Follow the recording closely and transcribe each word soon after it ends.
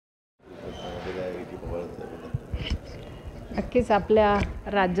नक्कीच आपल्या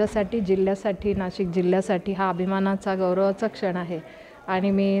राज्यासाठी, जिल्ह्यासाठी, नाशिक जिल्ह्यासाठी हा अभिमानाचा, गौरवाचा क्षण आहे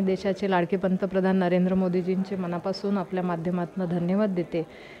आणि मी देशाचे लाडके पंतप्रधान नरेंद्र मोदीजींचे मनापासून आपल्या माध्यमातून धन्यवाद देते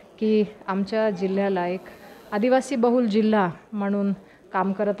की आमच्या जिल्ह्याला एक आदिवासी बहुल जिल्हा म्हणून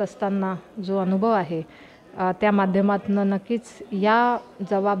काम करत असताना जो अनुभव आहे त्या माध्यमातून नक्कीच या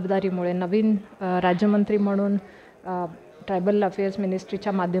जबाबदारीमुळे नवीन राज्यमंत्री म्हणून ट्रायबल अफेअर्स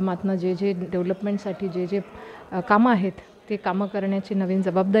मिनिस्ट्रीच्या माध्यमातून जे डेव्हलपमेंटसाठी जे कामं आहेत ते कामं करण्याची नवीन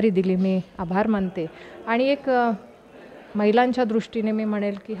जबाबदारी दिली. मी आभार मानते आणि एक महिलांच्या दृष्टीने मी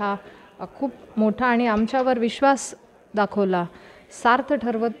म्हणेल की हा खूप मोठा आणि आमच्यावर विश्वास दाखवला, सार्थ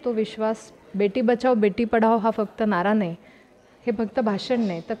ठरवत तो विश्वास. बेटी बचाओ बेटी पढाओ हा फक्त नारा नाही, हे फक्त भाषण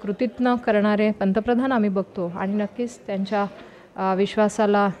नाही, तर कृतीतनं करणारे पंतप्रधान आम्ही बघतो आणि नक्कीच त्यांच्या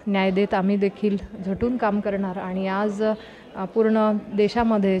विश्वासाला न्याय देत आम्ही देखील झटून काम करणार. आणि आज पूर्ण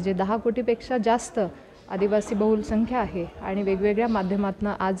देशामध्ये जे 10 कोटीपेक्षा जास्त आदिवासी बहुल संख्या आहे आणि वेगवेगळ्या माध्यमातून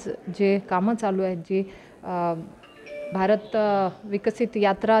आज जे कामं चालू आहेत, जी भारत विकसित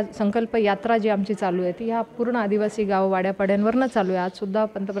यात्रा, संकल्प यात्रा जी आमची चालू आहे ती ह्या पूर्ण आदिवासी गाव वाड्यापाड्यांवरनं चालू आहे. आजसुद्धा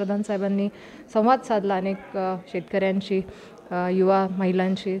पंतप्रधान साहेबांनी संवाद साधला अनेक शेतकऱ्यांशी, युवा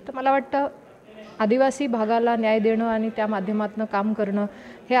महिलांशी. तर मला वाटतं आदिवासी भागाला न्याय देणं आणि त्या माध्यमातून काम करणं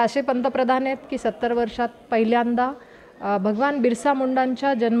हे असे पंतप्रधान आहेत की 70 वर्षात पहिल्यांदा भगवान बिरसा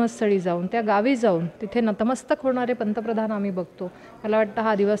मुंडांच्या जन्मस्थळी जाऊन, त्या गावी जाऊन तिथे नतमस्तक होणारे पंतप्रधान आम्ही बघतो. मला वाटतं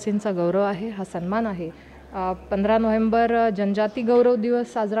हा आदिवासींचा गौरव आहे, हा सन्मान आहे. 15 नोव्हेंबर जनजाती गौरव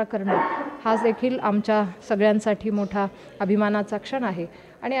दिवस साजरा करणं हा देखील आमच्या सगळ्यांसाठी मोठा अभिमानाचा क्षण आहे.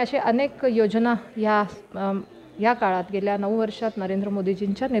 आणि असे अनेक योजना या काळात गेल्या 9 वर्षात नरेंद्र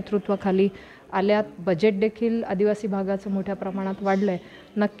मोदीजींच्या नेतृत्वाखाली आल्यात. बजेट देखील आदिवासी भागाचं मोठ्या प्रमाणात वाढलं आहे.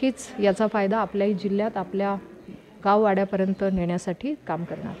 नक्कीच याचा फायदा आपल्याही जिल्ह्यात, आपल्या गाववाड्यापर्यंत नेण्यासाठी काम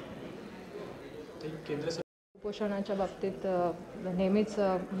करणार. कुपोषणाच्या बाबतीत नेहमीच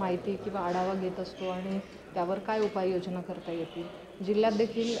माहिती किंवा आढावा घेत असतो आणि त्यावर काय उपाययोजना करता येतील. जिल्ह्यात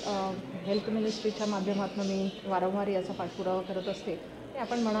देखील हेल्थ मिनिस्ट्रीच्या माध्यमातून मी वारंवार याचा पाठपुरावा करत असते.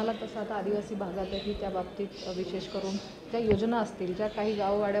 आपण म्हणाला तसं आता आदिवासी भागातही त्या बाबतीत विशेष करून ज्या योजना असतील, ज्या काही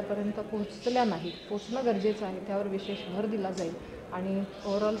गाववाड्यापर्यंत पोहोचल्या नाहीत, पोहोचणं गरजेचं आहे, त्यावर विशेष भर दिला जाईल. आणि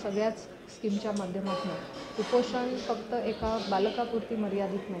ओव्हरऑल सगळ्याच स्कीमच्या माध्यमातून कुपोषण फक्त एका बालकापुरती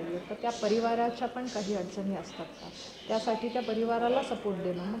मर्यादित नाही आहे, तर त्या परिवाराच्या पण काही अडचणी असतात का, त्यासाठी त्या परिवाराला सपोर्ट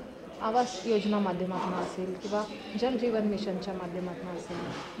देणं, मग आवास योजना माध्यमातून असेल किंवा जल जीवन मिशनच्या माध्यमातून असेल.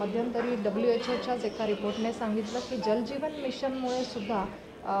 मध्यंतरी WHOच्याच एका रिपोर्टने सांगितलं की जल जीवन मिशनमुळे सुद्धा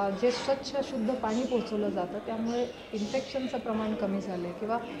जे स्वच्छ शुद्ध पाणी पोहोचवलं जातं त्यामुळे इन्फेक्शनचं प्रमाण कमी झालं आहे.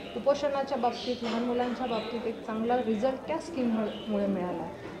 किंवा कुपोषणाच्या बाबतीत, लहान मुलांच्या बाबतीत एक चांगला रिझल्ट त्या स्कीममुळे मिळाला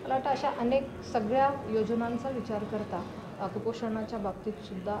आहे. मला वाटतं अशा अनेक सगळ्या योजनांचा विचार करता कुपोषणाच्या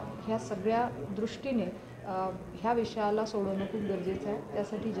बाबतीतसुद्धा ह्या सगळ्या दृष्टीने ह्या विषयाला सोडवणं खूप गरजेचं आहे.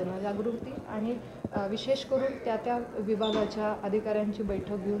 त्यासाठी जनजागृती आणि विशेष करून त्या विभागाच्या अधिकाऱ्यांची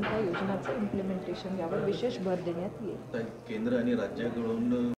बैठक घेऊन त्या योजनाचं इम्प्लिमेंटेशन यावर विशेष भर देण्यात येईल. केंद्र आणि राज्याकडून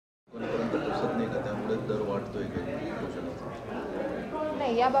कोणपर्यंत पोहोचत नाही का, त्यामुळे दर वाढतोय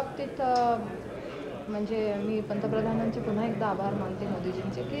नाही. या बाबतीत म्हणजे मी पंतप्रधानांचे पुन्हा एकदा आभार मानते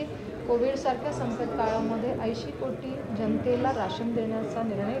मोदीजींचे की कोविडसारख्या संकट काळामध्ये 80 कोटी जनतेला राशन देण्याचा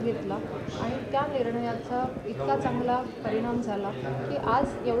निर्णय घेतला आणि त्या निर्णयाचा इतका चांगला परिणाम झाला की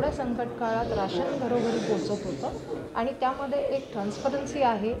आज एवढ्या संकट काळात राशन घरोघरी पोहोचत होतं. आणि त्यामध्ये एक ट्रान्सपरन्सी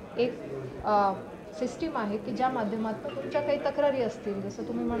आहे, एक सिस्टीम आहे की ज्या माध्यमातून तुमच्या काही तक्रारी असतील, जसं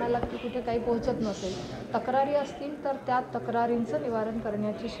तुम्ही म्हणालात की कुठे काही पोहोचत नसेल, तक्रारी असतील तर त्या तक्रारींचं निवारण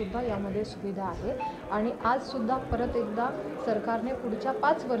करण्याची सुद्धा यामध्ये सुविधा आहे. आणि आजसुद्धा परत एकदा सरकारने पुढच्या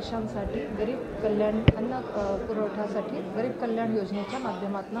 5 वर्षांसाठी गरीब कल्याण, अन्न पुरवठ्यासाठी गरीब कल्याण योजनेच्या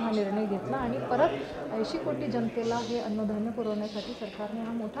माध्यमातून हा निर्णय घेतला आणि परत 80 कोटी जनतेला हे अन्नधान्य पुरवण्यासाठी सरकारने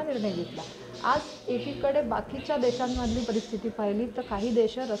हा मोठा निर्णय घेतला. आज एकीकडे बाकीच्या देशांमधली परिस्थिती पाहिली तर काही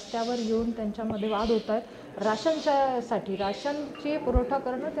देश रस्त्यावर येऊन त्यांच्यामध्ये वाद होत आहेत. राशनच्यासाठी, राशनची पुरवठा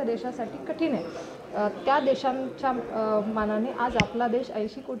करणं त्या देशासाठी कठीण आहे. त्या देशांच्या मानाने आज आपला देश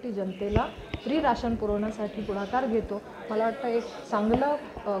 80 कोटी जनतेला फ्री राशन पुरवण्यासाठी पुढाकार घेतो. मला वाटतं एक चांगलं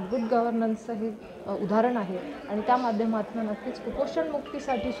गुड गव्हर्नन्सचं हे उदाहरण आहे आणि त्या माध्यमातून नक्कीच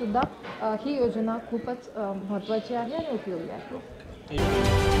कुपोषणमुक्तीसाठी सुद्धा ही योजना खूपच महत्त्वाची आहे आणि उपयोगी आहे.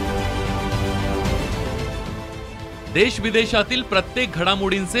 देश विदेशातील प्रत्येक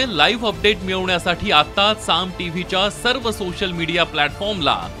घडामोडींचे लाईव्ह अपडेट मिळवण्यासाठी आता साम टीव्हीच्या सर्व सोशल मीडिया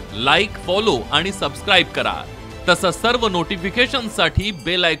प्लॅटफॉर्मला लाईक, फॉलो आणि सबस्क्राईब करा. तसंच सर्व नोटिफिकेशनसाठी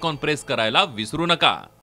बेल आयकॉन प्रेस करायला विसरू नका.